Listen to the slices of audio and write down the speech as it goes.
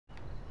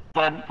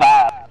Good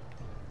fast.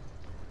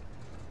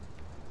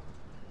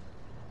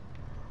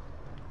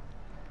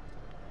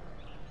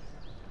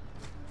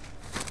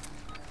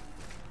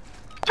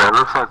 Yeah, it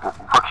looks like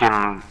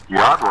fucking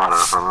yard water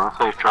from let's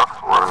say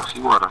truck water,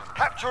 seawater.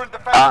 Capture and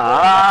defend.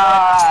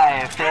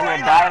 Alright, so we're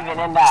diving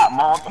in that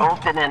mold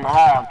opening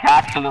hole.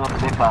 Catch a little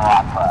bit of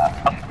water.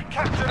 We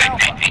captured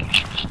Alpha.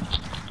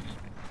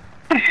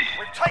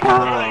 We've taken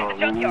the lead.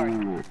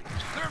 Junkyard.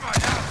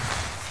 Thermite out.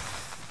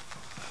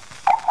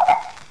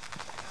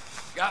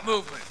 Got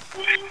movement.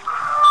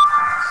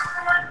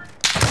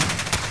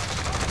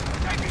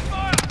 Taking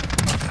fire.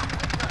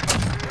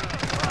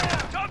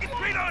 Target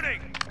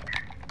reloading.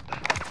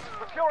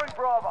 Securing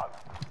Bravo.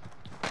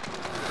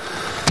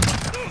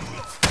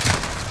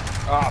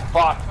 Ah,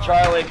 fuck.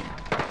 Charlie.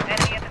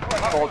 Enemy at the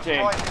court. Whole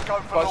team.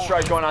 Bus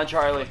strike going on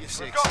Charlie.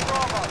 We've got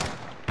Bravo.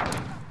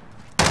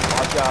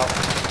 Watch out.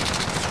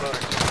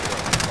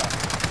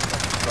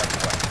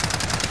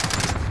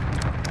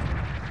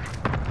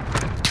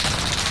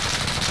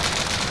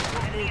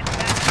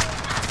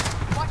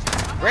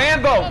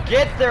 Rambo,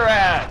 get their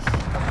ass!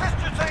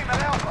 Assist your team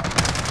at Alpha.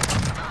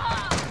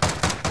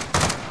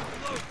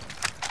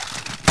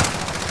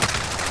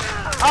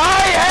 I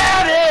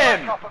had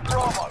him! Up at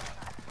Bravo.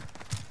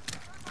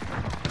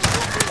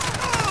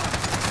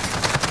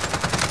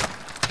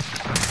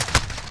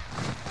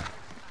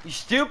 You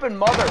stupid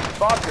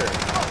motherfucker!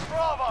 Got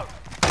Bravo.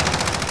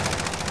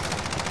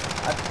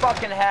 I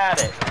fucking had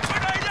it.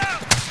 Grenade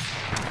out.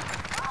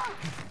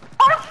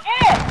 Oh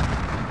shit!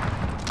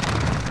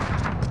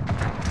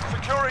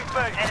 Securing B.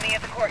 Enemy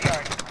at the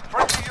courtyard.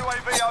 Friendly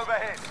UAV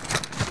overhead.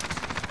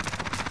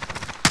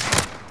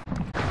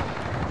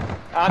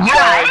 I'm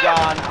sorry,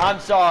 Don. I'm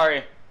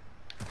sorry.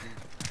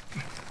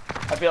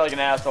 I feel like an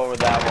asshole with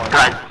that one.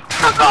 I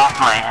took off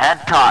my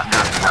head top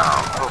just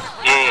now.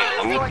 Okay,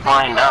 let me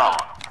find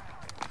out.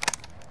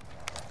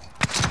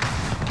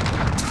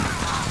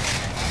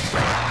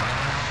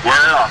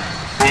 Yeah,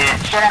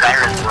 bitch. I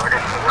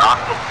resorted to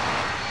rocket.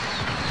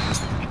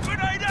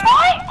 Grenade out.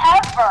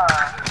 Whatever!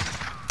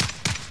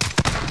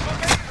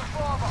 Located at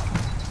Bravo.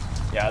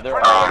 Yeah, they're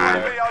Friendly all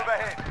UAV there.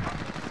 overhead.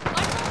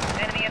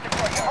 Enemy at the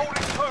courtyard.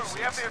 Holding 2.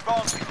 We have the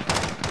advantage.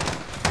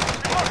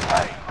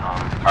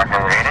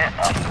 Fucking rate it?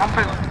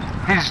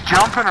 He's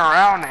jumping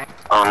around.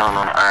 Oh, no.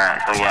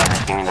 Alright, so yeah,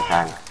 just give me the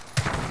time.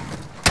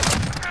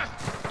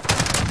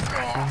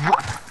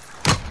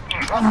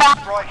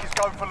 Strike is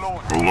going for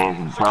launch. The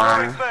game's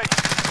Securing done. B.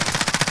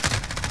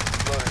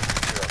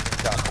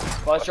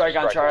 Bus strike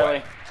on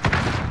Charlie.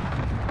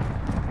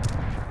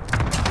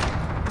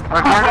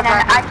 Like, where did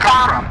that thing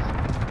come from?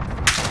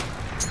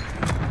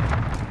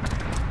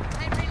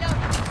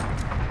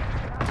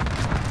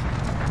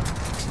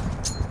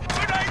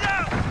 Grenade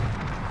out.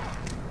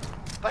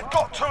 They've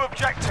got 2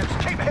 objectives.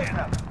 Keep hitting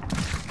them.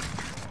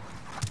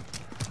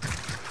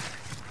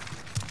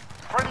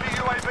 Friendly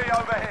UAV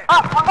overhead. Oh,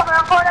 I'm coming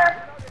around corner!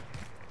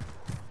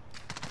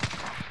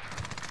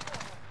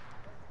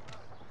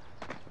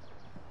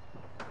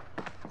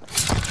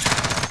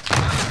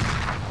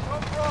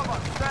 From Bravo,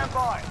 stand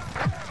by.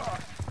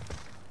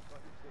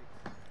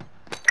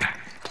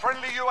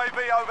 Friendly UAV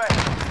overhead.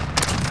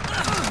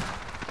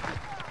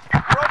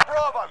 From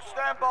Bravo,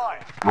 stand by.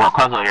 What,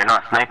 Puzzle, you're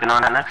not sniping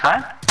on that next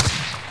side?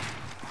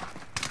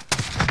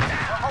 We're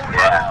holding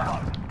Yeah. Bravo.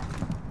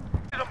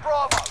 To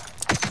Bravo.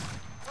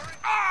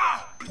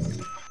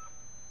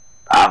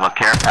 I have a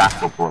care pack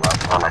to pull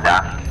up on my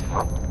dash.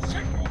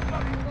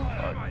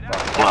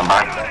 Come on,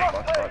 bud.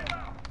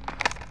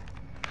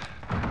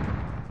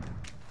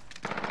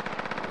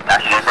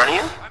 Dash in front of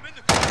you? I'm in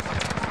the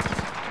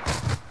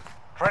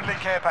Friendly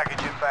care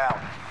package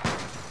inbound.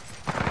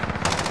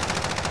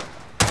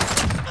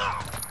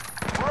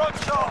 We're on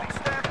Charlie,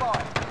 stand by.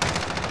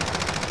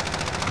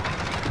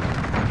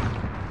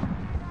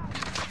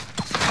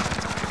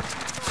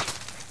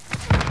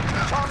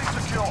 Charlie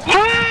secure.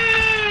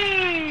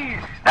 Yee!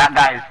 That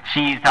guy's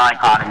cheese till I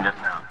caught him just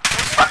now.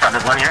 Watch out,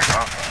 there's one here.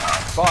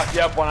 Fuck,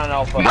 yep, one on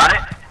Alpha. You got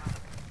it?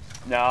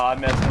 No, I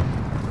missed him.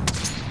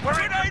 We're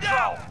in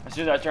control. As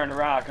soon as I turned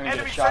around, I couldn't get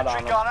a Enemy shot on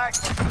sentry him. gun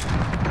active.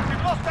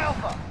 We've lost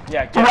Alpha.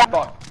 Yeah, get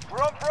fucked.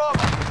 We're on Bravo,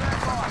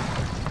 stand by.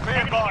 Be Enemy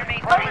near advised. me.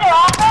 What are they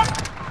office?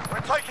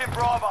 We're taking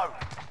Bravo.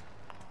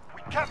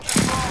 We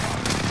captured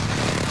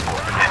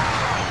Bravo.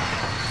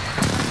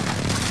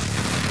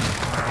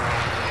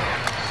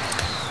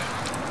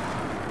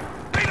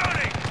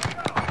 reloading.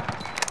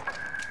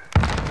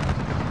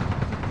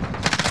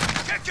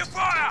 Get your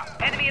fire.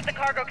 Enemy at the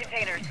cargo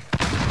containers.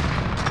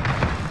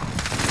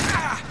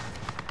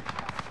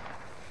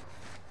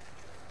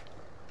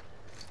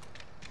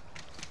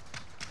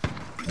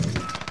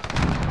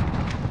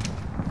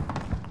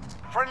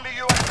 Friendly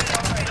UAV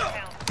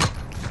overhead.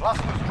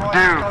 Cluster strike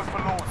Dude. go for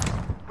launch.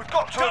 We've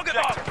got 2 Target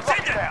objectives. mark. Lock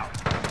Send it it. down.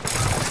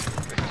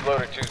 This is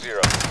loader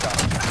 2-0. Stop.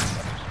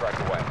 Strike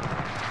away.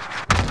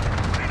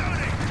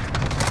 Reloading.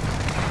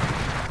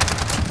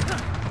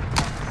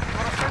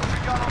 Got a sentry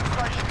gun on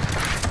station.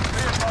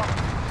 Be advised.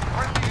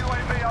 Friendly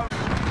UAV over.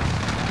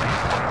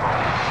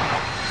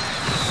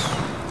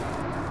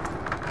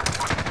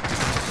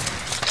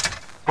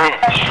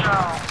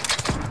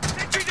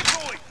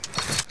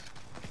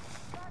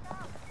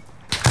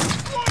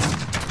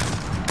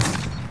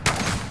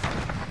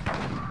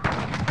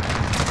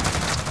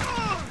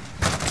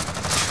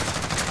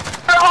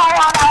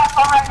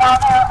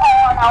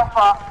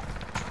 Alpha.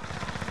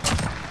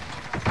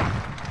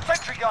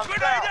 Sentry guns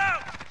Grenade down.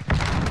 out!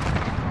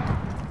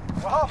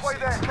 We're halfway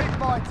there. Keep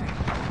fighting.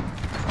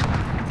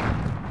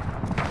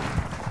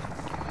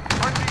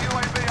 Friendly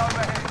UAV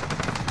overhead.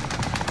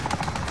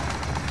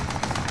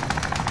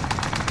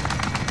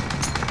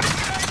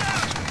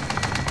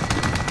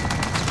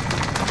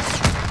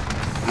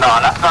 No,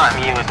 that's not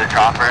me with the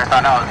chopper. I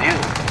thought that was you.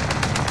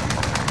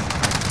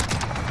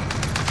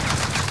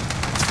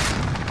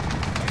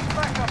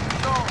 Back up to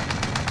Charlie.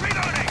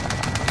 Reloading!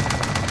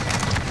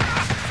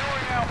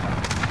 Securing Alpha.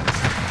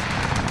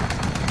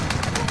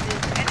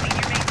 Enemy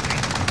near Main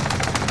Street.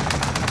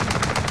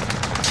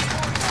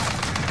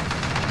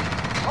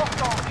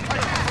 Hostile.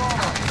 Taking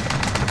Bravo.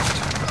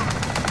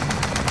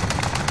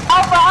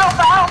 Alpha,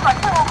 Alpha, Alpha,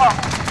 two of them.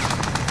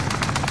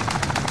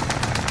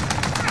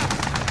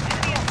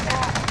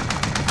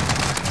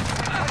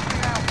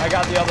 I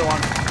got the other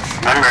one.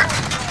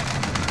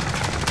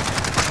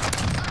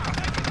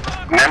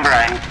 Remember,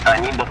 I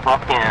need the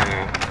fucking,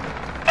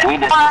 I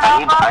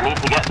need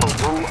to get the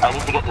zoom, I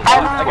need to get the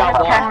zoom I got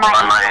one.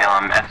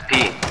 on my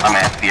SP, on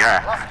my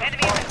SPR.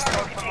 Enemy in the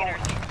cargo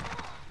containers.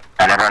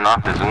 I never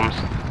unlocked the zoom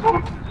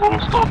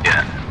scope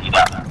yet. You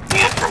got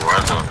it for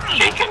Warzone,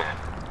 shaking it.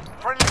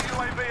 Friendly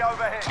UAV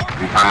overhead.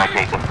 Every time I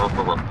take a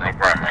photo with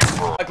sniper, I'm like,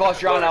 whoa. I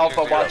cluster on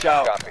Alpha, watch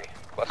out. Copy.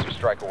 Cluster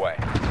strike away.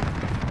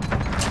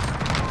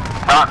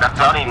 Oh, that's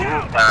all they knew. They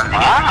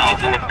need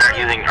to start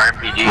using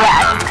RPG.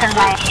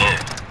 Shit.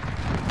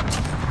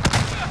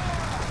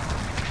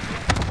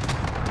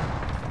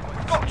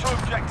 We've got two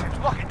objectives.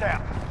 Lock it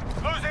down.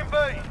 Losing B.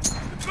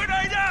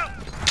 Grenade out!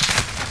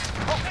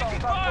 Hostile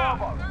at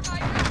Bravo.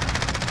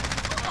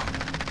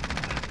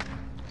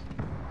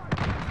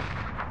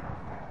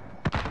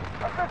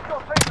 Assist your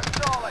team at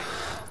Charlie.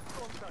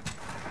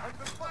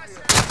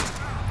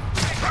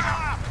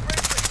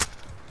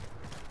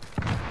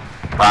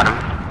 Bottom.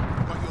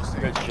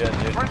 Good shit,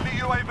 dude. Friendly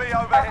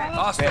UAV overhead.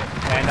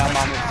 And I'm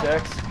on the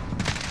 6.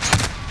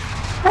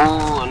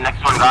 Ooh,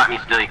 next one got me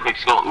still. He quick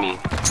scoped me.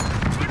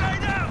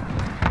 Grenade out!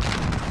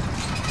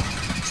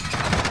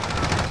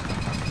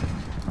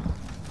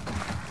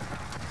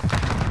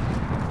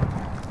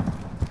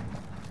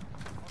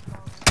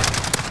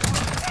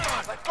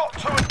 They've got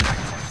two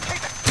objectives.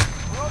 Keep it.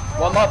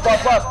 One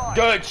left.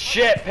 Good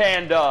shit,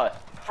 Panda.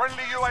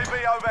 Friendly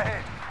UAV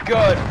overhead.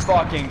 Good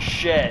fucking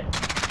shit.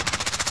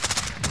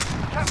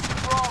 Captain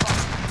Bravo.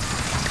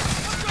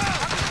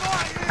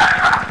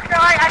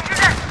 Sorry, I should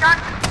have done.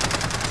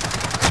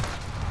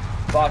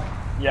 Fuck.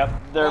 Yep,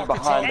 they're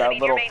behind that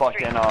little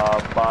fucking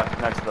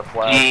box next to the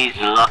flag. Jeez,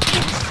 lucky.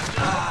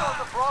 Hostiles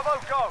at Bravo,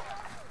 go.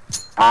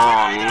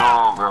 Oh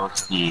no,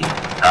 broski.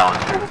 That was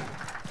true.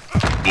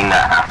 Seen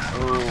that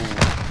happen. Ooh.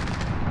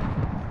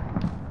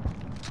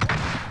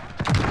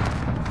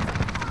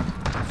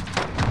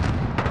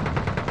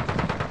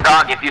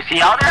 Dog, if you see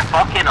how they're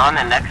fucking on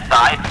the next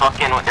side,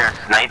 fucking with their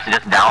snipes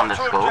just down the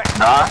scope,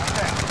 dog,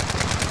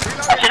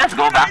 I should just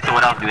go back to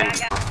what I was doing.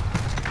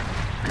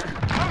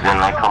 Then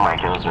like how my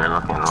kills were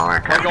looking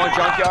lower. We're going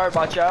junkyard,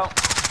 watch out.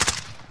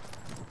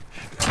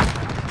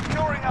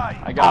 Securing A.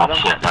 I got Oh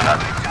him. shit, I got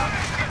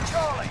Get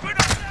Charlie.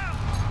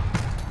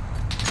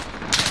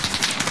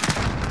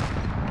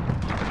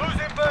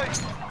 Losing B.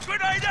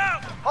 Grenade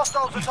out!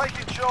 Hostiles are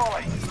taking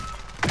Charlie.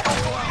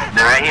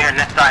 They're right here,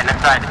 next side,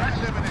 next side.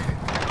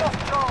 Lost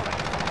Charlie.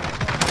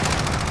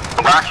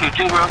 I got you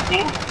too,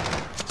 broski.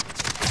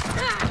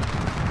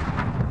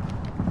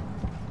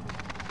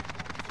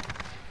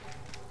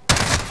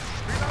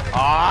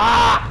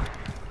 Ah!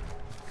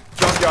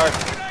 Junkyard.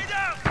 Grenade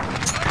out!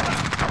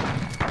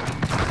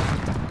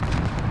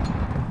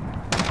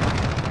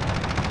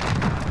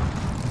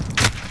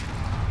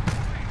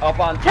 Up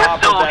on You're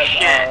top so of that.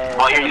 shit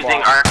while you're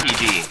using block.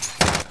 RPG.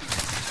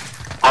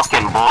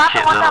 Fucking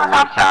bullshit little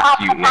one-shot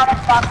shoot, man.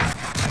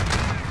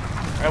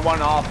 I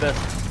one office.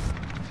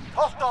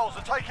 Hostiles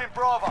are taking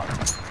Bravo.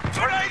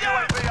 Friendly Grenade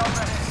out! UAV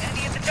overhead.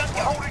 Enemy in the We're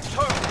junkyard. holding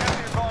two. Get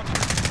the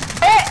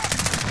advantage.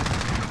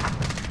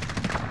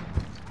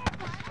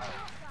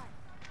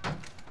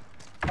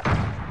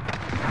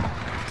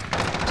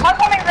 One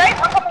coming right,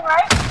 one coming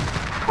right.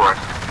 Of course.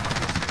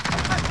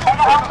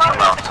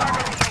 Alpha.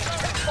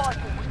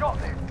 We got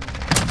this.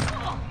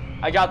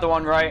 I got the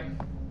one right.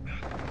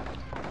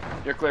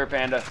 You're clear,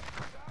 Panda.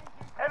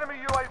 Enemy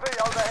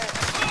UAV overhead.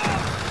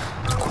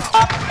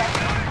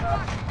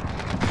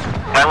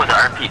 That with the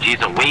RPG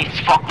is a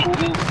waste fucking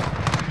dude.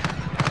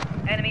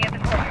 Enemy at the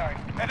courtyard.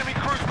 Enemy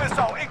cruise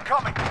missile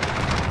incoming.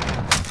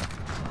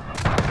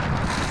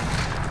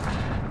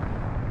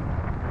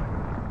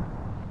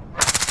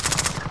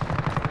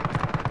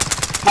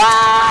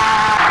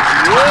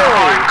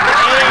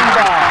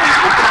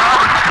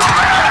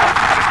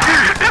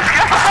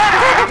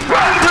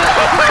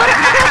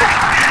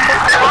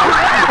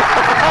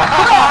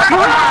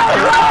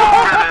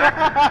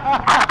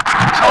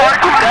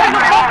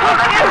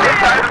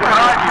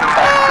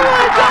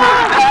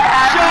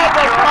 Shut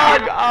the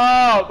fuck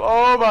up!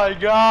 Oh my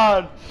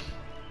god!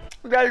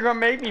 You guys are gonna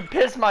make me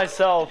piss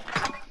myself.